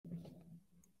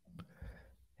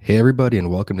Hey, everybody,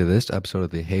 and welcome to this episode of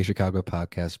the Hey Chicago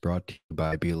podcast brought to you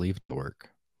by Believe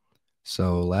Network.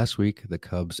 So, last week, the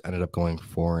Cubs ended up going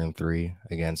 4-3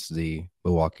 against the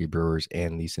Milwaukee Brewers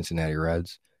and the Cincinnati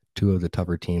Reds, two of the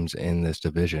tougher teams in this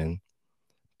division.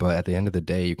 But at the end of the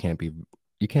day, you can't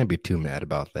be too mad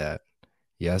about that.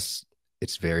 Yes,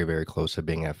 it's very, very close to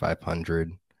being at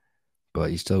 500,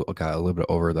 but you still got a little bit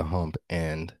over the hump,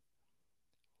 and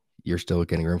you're still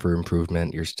getting room for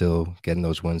improvement. You're still getting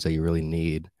those wins that you really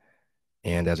need.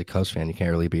 And as a Cubs fan, you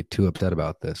can't really be too upset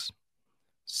about this.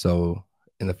 So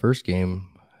in the first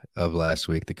game of last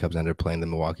week, the Cubs ended up playing the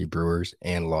Milwaukee Brewers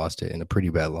and lost it in a pretty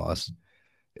bad loss.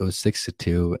 It was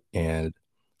 6-2, and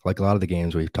like a lot of the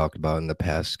games we've talked about in the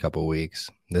past couple of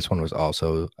weeks, this one was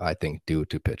also, I think, due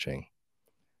to pitching.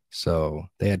 So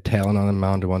they had talent on the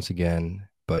mound once again,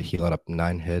 but he let up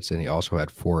 9 hits and he also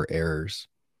had 4 errors.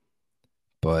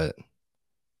 But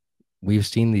we've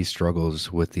seen these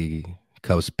struggles with the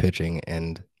Cubs pitching,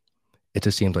 and it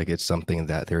just seems like it's something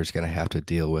that they're just going to have to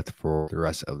deal with for the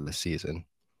rest of the season.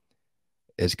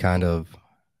 It's kind of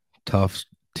tough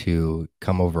to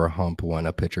come over a hump when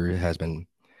a pitcher has been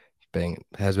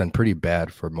pretty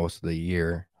bad for most of the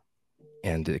year,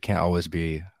 and it can't always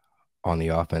be on the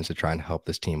offense to try and help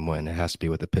this team win. It has to be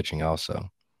with the pitching also.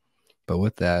 But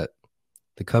with that,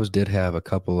 the Cubs did have a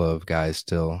couple of guys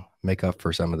still make up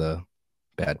for some of the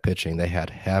bad pitching. They had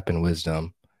Hap and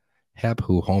Wisdom. Hap,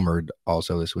 who homered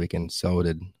also this week, and so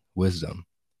did Wisdom.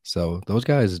 So those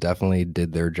guys definitely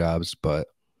did their jobs, but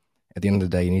at the end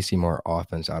of the day, you need to see more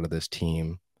offense out of this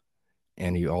team.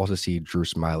 And you also see Drew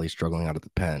Smiley struggling out of the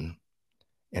pen.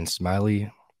 And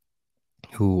Smiley,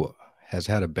 who has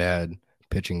had a bad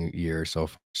pitching year so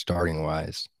far, starting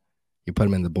wise, you put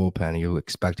him in the bullpen, you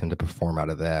expect him to perform out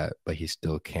of that, but he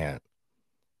still can't.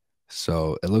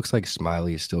 So it looks like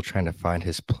Smiley is still trying to find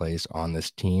his place on this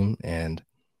team. And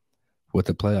with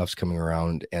the playoffs coming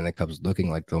around and the Cubs looking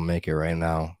like they'll make it right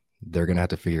now, they're going to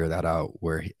have to figure that out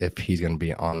where if he's going to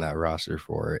be on that roster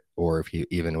for it or if he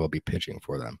even will be pitching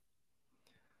for them.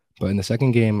 But in the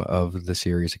second game of the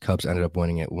series, the Cubs ended up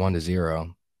winning it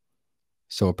 1-0.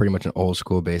 So pretty much an old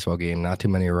school baseball game, not too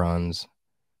many runs,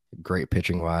 great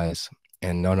pitching wise,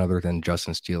 and none other than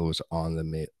Justin Steele was on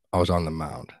the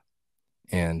mound.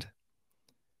 And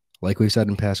like we said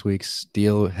in past weeks,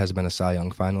 Steele has been a Cy Young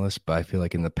finalist, but I feel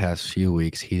like in the past few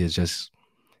weeks he has just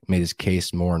made his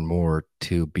case more and more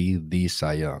to be the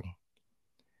Cy Young.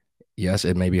 Yes,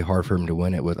 it may be hard for him to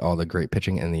win it with all the great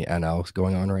pitching in the NL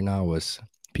going on right now with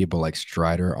people like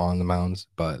Strider on the mounds,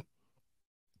 but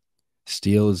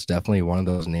Steele is definitely one of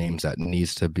those names that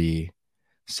needs to be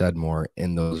said more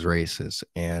in those races.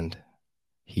 And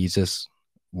he's just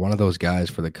one of those guys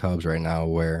for the Cubs right now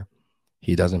where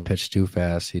he doesn't pitch too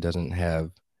fast. He doesn't have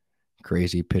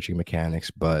crazy pitching mechanics,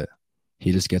 but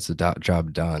he just gets the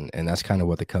job done. And that's kind of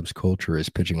what the Cubs culture is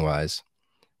pitching wise.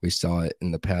 We saw it in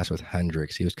the past with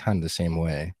Hendricks. He was kind of the same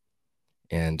way.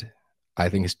 And I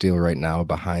think Steele right now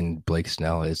behind Blake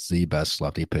Snell is the best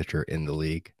lefty pitcher in the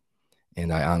league.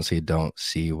 And I honestly don't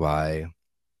see why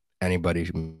anybody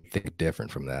should think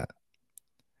different from that.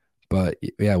 But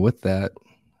yeah, with that,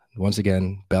 once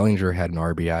again, Bellinger had an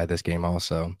RBI this game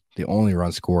also. The only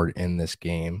run scored in this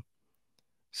game.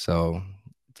 So,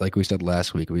 like we said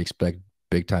last week, we expect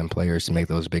big time players to make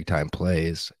those big time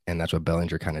plays. And that's what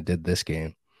Bellinger kind of did this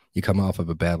game. You come off of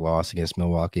a bad loss against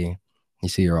Milwaukee, you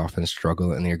see your offense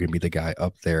struggle, and you're going to be the guy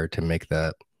up there to make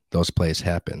those plays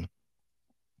happen.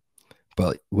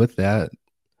 But with that,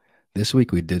 this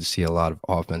week we did see a lot of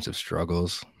offensive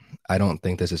struggles. I don't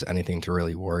think this is anything to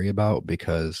really worry about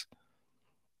because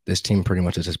this team pretty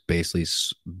much is just basically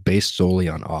based solely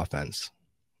on offense.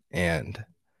 And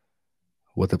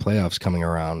with the playoffs coming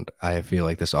around, I feel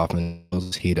like this offense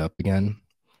will heat up again.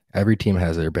 Every team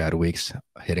has their bad weeks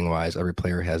hitting wise. Every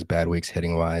player has bad weeks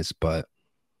hitting wise, but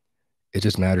it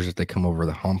just matters if they come over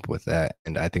the hump with that,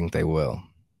 and I think they will.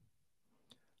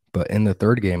 But in the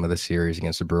third game of the series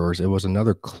against the Brewers, it was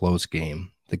another close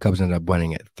game. The Cubs ended up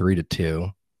winning it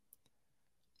 3-2.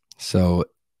 So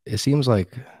it seems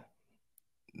like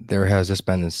there has just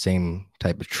been the same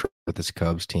type of trend with this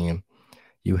Cubs team.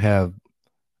 You have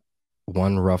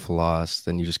one rough loss,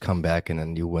 then you just come back and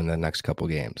then you win the next couple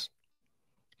games.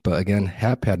 But again,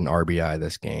 Hap had an RBI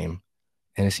this game,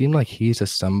 and it seemed like he's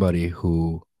just somebody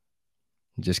who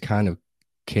just kind of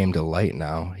came to light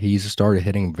now. He's started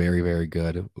hitting very, very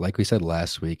good. Like we said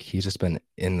last week, he's just been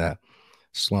in that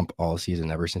slump all season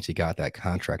ever since he got that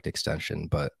contract extension.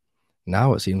 But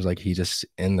now it seems like he's just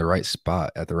in the right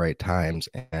spot at the right times.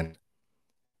 And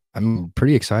I'm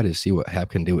pretty excited to see what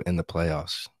Hap can do in the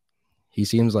playoffs. He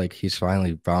seems like he's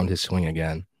finally found his swing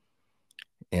again.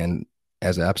 And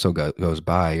as the episode goes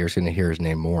by, you're just going to hear his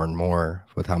name more and more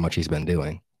with how much he's been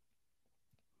doing.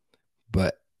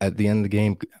 But at the end of the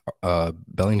game,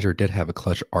 Bellinger did have a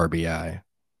clutch RBI.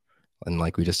 And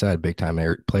like we just said, big time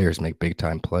players make big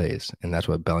time plays. And that's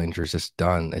what Bellinger's just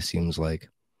done. It seems like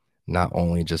not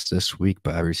only just this week,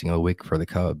 but every single week for the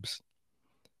Cubs.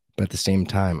 But at the same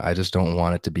time, I just don't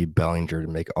want it to be Bellinger to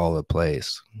make all the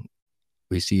plays.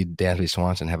 We see Dansby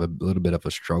Swanson have a little bit of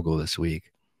a struggle this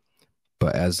week.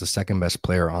 But as the second best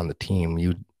player on the team,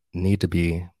 you need to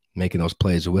be making those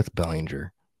plays with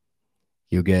Bellinger.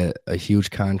 You get a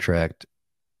huge contract,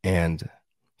 and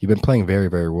you've been playing very,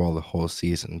 very well the whole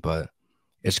season, but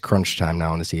it's crunch time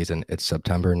now in the season. It's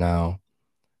September now.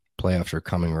 Playoffs are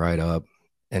coming right up,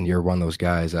 and you're one of those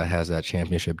guys that has that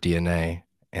championship DNA,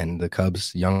 and the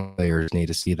Cubs young players need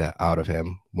to see that out of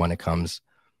him when it comes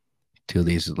to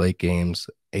these late games,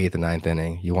 8th and 9th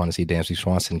inning. You want to see Dansby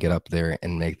Swanson get up there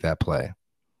and make that play.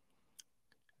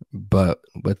 But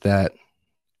with that,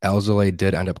 Alzolay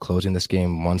did end up closing this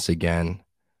game once again.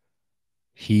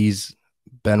 He's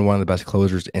been one of the best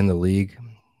closers in the league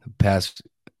the past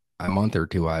a month or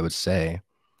two, I would say.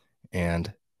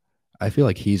 And I feel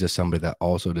like he's just somebody that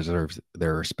also deserves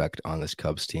their respect on this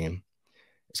Cubs team.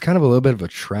 It's kind of a little bit of a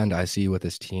trend I see with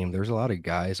this team. There's a lot of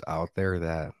guys out there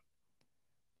that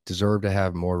deserve to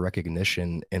have more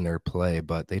recognition in their play,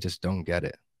 but they just don't get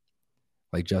it.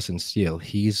 Like Justin Steele,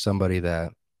 he's somebody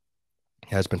that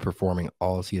has been performing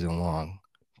all season long,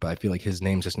 but I feel like his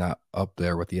name's just not up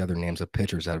there with the other names of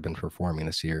pitchers that have been performing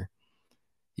this year.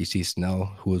 You see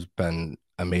Snell, who has been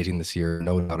amazing this year,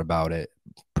 no doubt about it.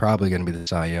 Probably going to be the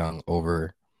Cy Young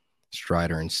over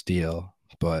Strider and Steele,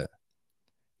 but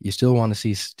you still want to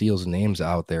see Steele's names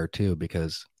out there too,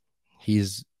 because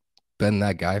he's been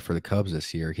that guy for the Cubs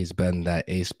this year. He's been that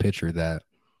ace pitcher that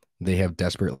they have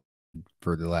desperately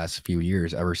for the last few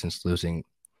years, ever since losing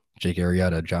Jake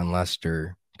Arrieta, John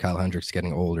Lester, Kyle Hendricks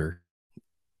getting older.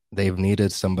 They've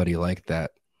needed somebody like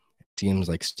that. It seems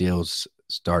like Steele's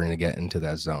starting to get into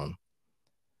that zone.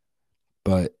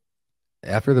 But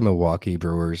after the Milwaukee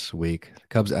Brewers week, the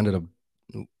Cubs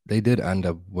did end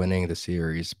up winning the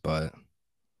series, but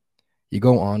you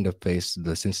go on to face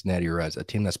the Cincinnati Reds, a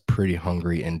team that's pretty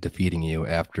hungry in defeating you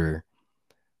after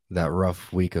that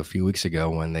rough week a few weeks ago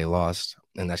when they lost.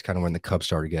 And that's kind of when the Cubs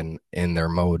started getting in their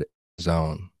mode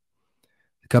zone.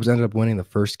 The Cubs ended up winning the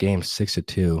first game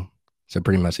 6-2. So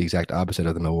pretty much the exact opposite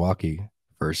of the Milwaukee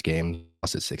first game,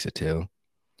 lost at 6-2.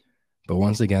 But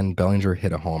once again, Bellinger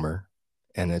hit a homer.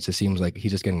 And it just seems like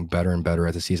he's just getting better and better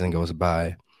as the season goes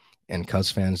by. And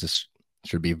Cubs fans just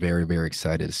should be very, very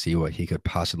excited to see what he could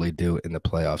possibly do in the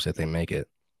playoffs if they make it.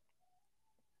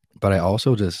 But I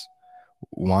also just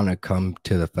want to come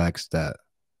to the facts that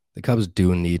the Cubs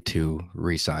do need to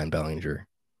re-sign Bellinger.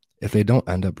 If they don't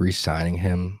end up re-signing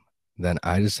him, then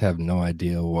I just have no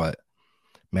idea what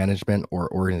management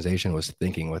or organization was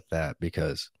thinking with that,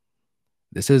 because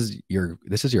this is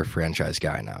your franchise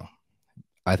guy now.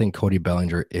 I think Cody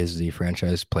Bellinger is the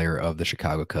franchise player of the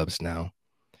Chicago Cubs now.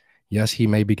 Yes, he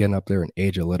may be getting up there in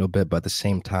age a little bit, but at the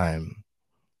same time,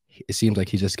 it seems like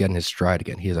he's just getting his stride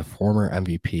again. He is a former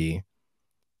MVP.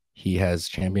 He has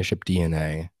championship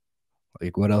DNA.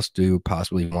 Like, what else do you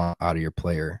possibly want out of your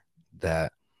player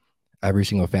that every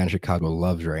single fan of Chicago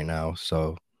loves right now?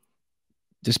 So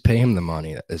just pay him the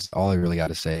money is all I really got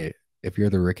to say. If you're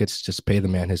the Ricketts, just pay the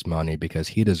man his money because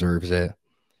he deserves it.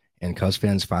 And Cubs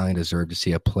fans finally deserve to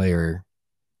see a player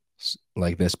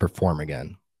like this perform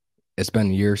again. It's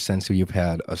been years since you've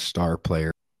had a star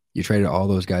player. You traded all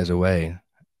those guys away,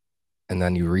 and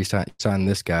then you re-sign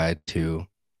this guy to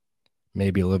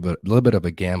maybe a little bit of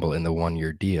a gamble in the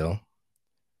 1-year deal.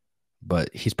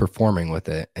 But he's performing with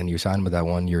it, and you sign him with that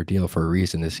 1-year deal for a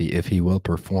reason, to see if he will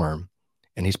perform.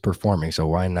 And he's performing, so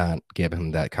why not give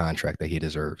him that contract that he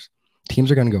deserves? Teams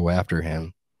are going to go after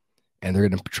him, and they're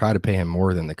going to try to pay him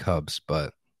more than the Cubs,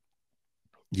 but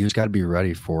you just got to be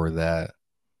ready for that,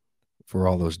 for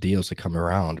all those deals to come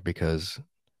around, because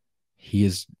he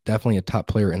is definitely a top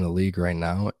player in the league right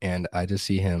now, and I just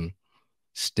see him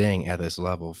staying at this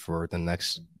level for the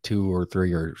next 2 or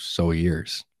 3 or so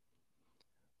years.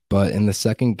 But in the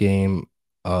second game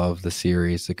of the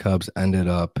series, the Cubs ended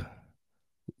up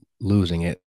losing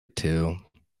it too.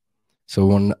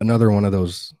 So another one of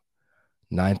those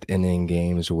 9th inning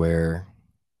games where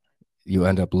you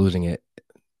end up losing it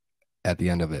at the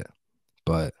end of it.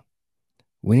 But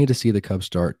we need to see the Cubs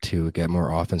start to get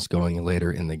more offense going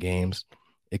later in the games.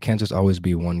 It can't just always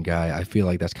be one guy. I feel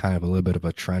like that's kind of a little bit of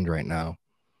a trend right now.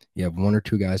 You have 1 or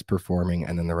 2 guys performing,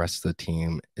 and then the rest of the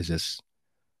team is just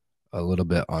a little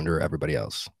bit under everybody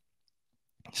else.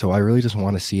 So I really just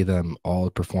want to see them all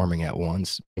performing at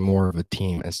once, more of a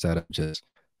team instead of just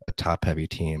a top heavy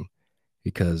team,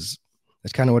 because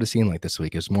that's kind of what it seemed like this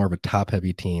week. It was more of a top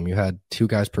heavy team. You had two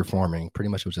guys performing. Pretty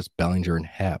much it was just Bellinger and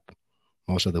Happ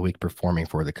most of the week performing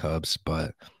for the Cubs.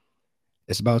 But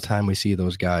it's about time we see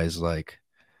those guys like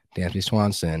Dansby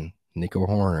Swanson, Nico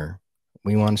Horner.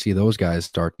 We want to see those guys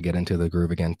start to get into the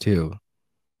groove again too.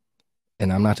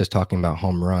 And I'm not just talking about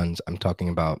home runs. I'm talking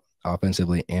about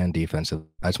offensively and defensively.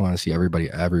 I just want to see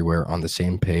everybody everywhere on the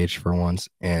same page for once.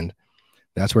 And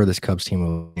that's where this Cubs team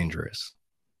will be dangerous.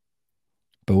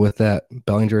 But with that,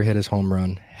 Bellinger hit his home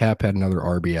run. Happ had another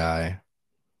RBI.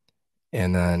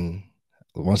 And then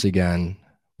once again,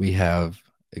 we have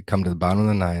it come to the bottom of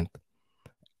the ninth.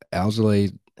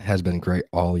 Alzolay has been great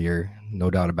all year, no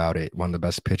doubt about it. One of the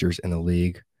best pitchers in the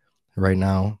league right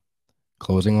now,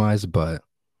 closing wise, but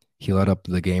he let up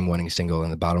the game winning single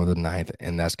in the bottom of the ninth,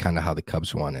 and that's kind of how the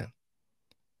Cubs won it.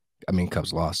 I mean,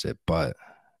 Cubs lost it, but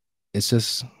it's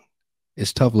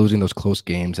tough losing those close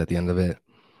games at the end of it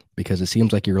because it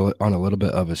seems like you're on a little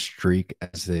bit of a streak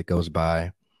as it goes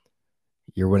by.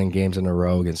 You're winning games in a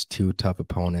row against two tough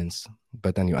opponents,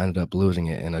 but then you ended up losing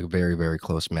it in a very, very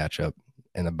close matchup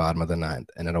in the bottom of the ninth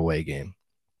in an away game.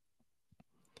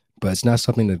 But it's not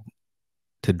something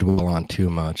to dwell on too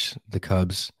much. The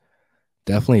Cubs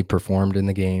definitely performed in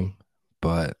the game,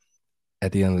 but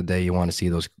at the end of the day, you want to see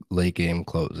those late game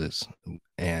closes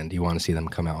and you want to see them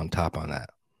come out on top on that.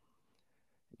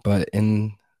 But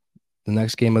in the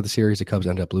next game of the series, the Cubs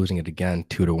end up losing it again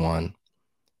 2-1.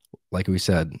 Like we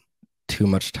said, too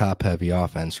much top heavy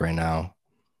offense right now.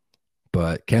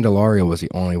 But Candelario was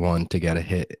the only one to get a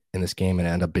hit in this game and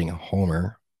end up being a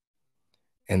homer.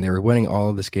 And they were winning all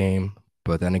of this game.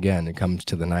 But then again, it comes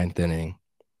to the ninth inning.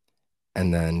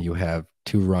 And then you have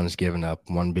 2 runs given up,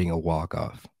 one being a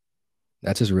walk-off.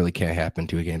 That just really can't happen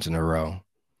 2 games in a row.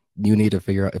 You need to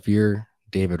figure out, if you're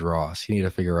David Ross, you need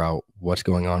to figure out what's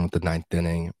going on with the ninth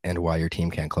inning and why your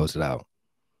team can't close it out.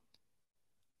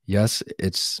 Yes,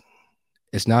 it's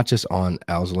not just on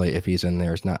Alzolay if he's in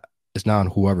there. It's not on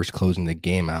whoever's closing the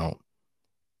game out.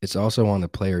 It's also on the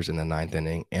players in the ninth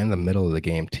inning and the middle of the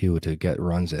game too to get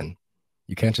runs in.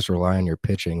 You can't just rely on your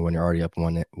pitching when you're already up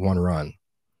one run.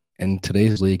 In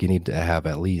today's league, you need to have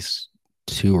at least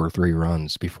 2 or 3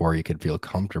 runs before you could feel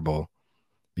comfortable,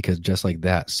 because just like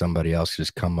that, somebody else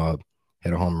just come up,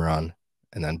 hit a home run,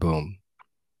 and then boom,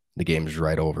 the game is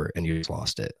right over and you just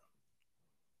lost it.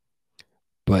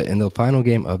 But in the final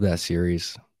game of that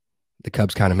series, the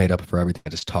Cubs kind of made up for everything I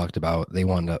just talked about. They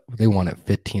won it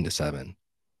 15-7.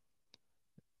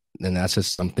 And that's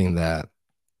just something that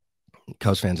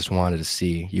Cubs fans just wanted to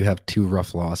see. You have 2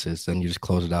 rough losses, then you just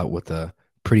close it out with a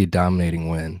pretty dominating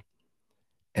win.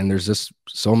 And there's just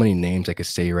so many names I could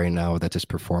say right now that just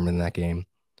performed in that game.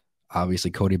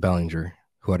 Obviously, Cody Bellinger,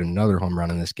 who had another home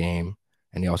run in this game,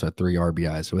 and he also had 3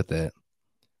 RBIs with it.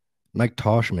 Mike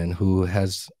Tauchman, who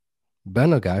has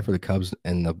been a guy for the Cubs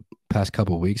in the past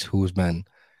couple of weeks, who's been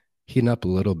heating up a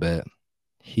little bit.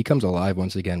 He comes alive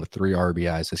once again with 3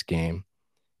 RBIs this game.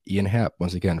 Ian Happ,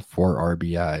 once again, 4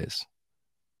 RBIs.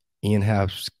 Ian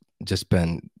Happ's just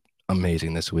been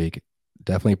amazing this week.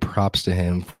 Definitely props to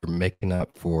him for making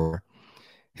up for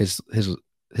his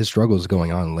struggles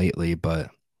going on lately, but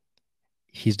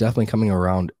he's definitely coming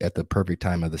around at the perfect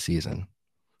time of the season.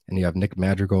 And you have Nick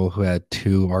Madrigal, who had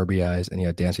 2 RBIs, and you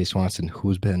have Dansby Swanson,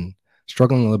 who's been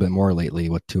struggling a little bit more lately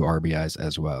with 2 RBIs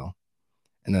as well.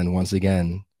 And then once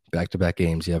again, back-to-back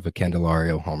games, you have a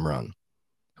Candelario home run,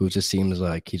 who just seems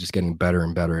like he's just getting better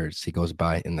and better as he goes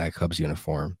by in that Cubs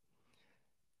uniform.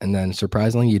 And then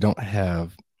surprisingly, you don't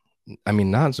have, I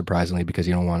mean, not surprisingly, because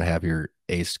you don't want to have your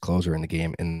ace closer in the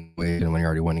game when you're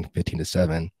already winning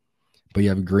 15-7, but you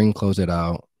have Green close it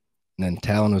out. And then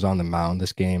Talon was on the mound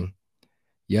this game.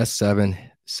 Yes, seven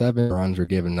runs were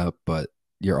given up, but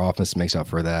your offense makes up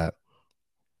for that.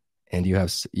 And you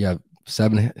have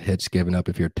 7 hits given up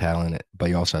if you're Talon, but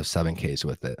you also have 7 Ks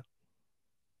with it.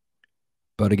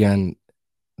 But again,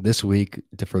 this week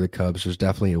for the Cubs was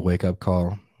definitely a wake-up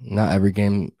call. Not every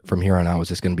game from here on out was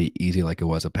just going to be easy like it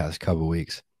was the past couple of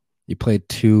weeks. You played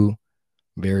 2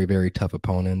 very, very tough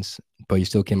opponents, but you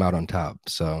still came out on top.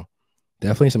 So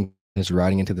definitely some is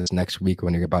riding into this next week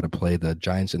when you're about to play the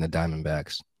Giants and the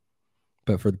Diamondbacks.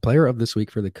 But for the player of this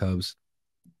week for the Cubs,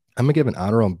 I'm going to give an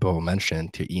honorable mention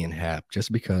to Ian Happ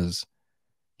just because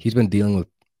he's been dealing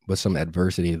with some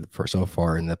adversity for so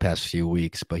far in the past few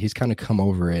weeks, but he's kind of come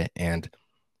over it and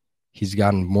he's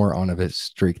gotten more on of his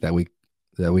streak that we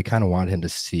kind of wanted him to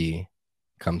see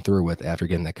come through with after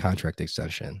getting that contract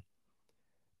extension.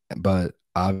 But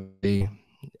obviously,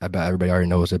 I bet everybody already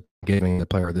knows it, giving the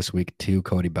player this week to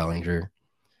Cody Bellinger.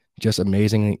 just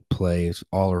amazing plays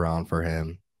all around for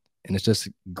him. And it's just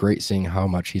great seeing how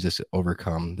much he's just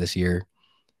overcome this year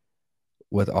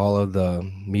with all of the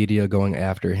media going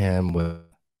after him, with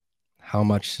how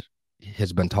much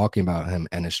has been talking about him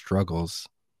and his struggles.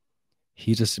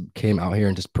 He just came out here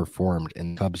and just performed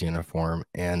in Cubs uniform.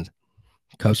 And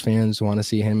Cubs fans want to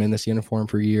see him in this uniform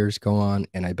for years go on.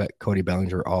 And I bet Cody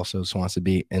Bellinger also wants to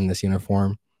be in this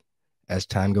uniform as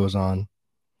time goes on.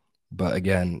 But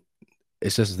again,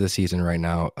 it's just this season right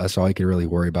now. That's all you could really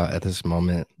worry about at this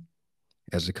moment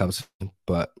as a Cubs fan.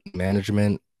 But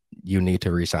management, you need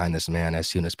to re-sign this man as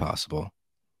soon as possible.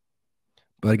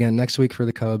 But again, next week for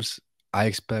the Cubs, I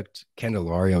expect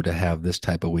Candelario to have this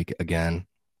type of week again.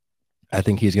 I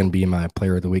think he's going to be my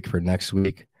player of the week for next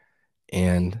week.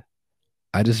 And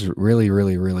I just really,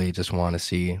 really, really just want to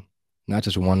see not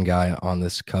just one guy on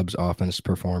this Cubs offense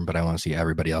perform, but I want to see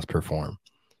everybody else perform.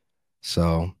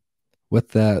 So with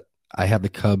that, I have the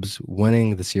Cubs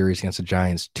winning the series against the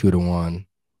Giants 2-1.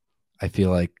 I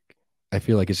feel like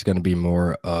it's going to be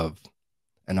more of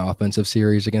an offensive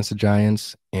series against the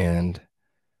Giants, and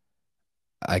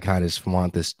I kind of just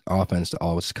want this offense to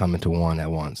always come into one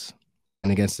at once.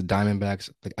 And against the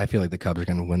Diamondbacks, I feel like the Cubs are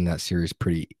going to win that series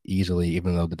pretty easily,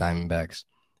 even though the Diamondbacks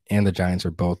and the Giants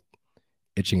are both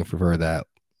itching for that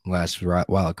last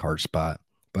wild card spot.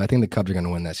 But I think the Cubs are going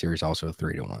to win that series also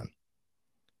 3-1.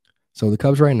 So the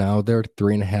Cubs right now, they're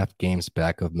 3.5 games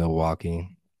back of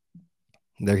Milwaukee.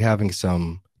 They're having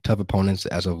some tough opponents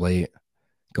as of late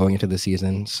going into the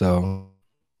season. So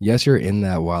yes, you're in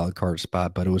that wild card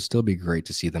spot, but it would still be great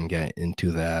to see them get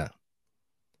into that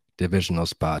divisional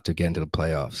spot to get into the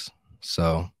playoffs.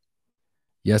 So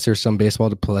yes, there's some baseball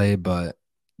to play, but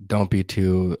don't be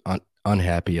too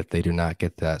unhappy if they do not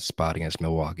get that spot against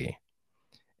Milwaukee.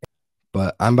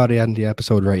 But I'm about to end the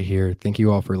episode right here. Thank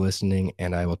you all for listening,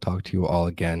 and I will talk to you all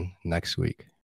again next week.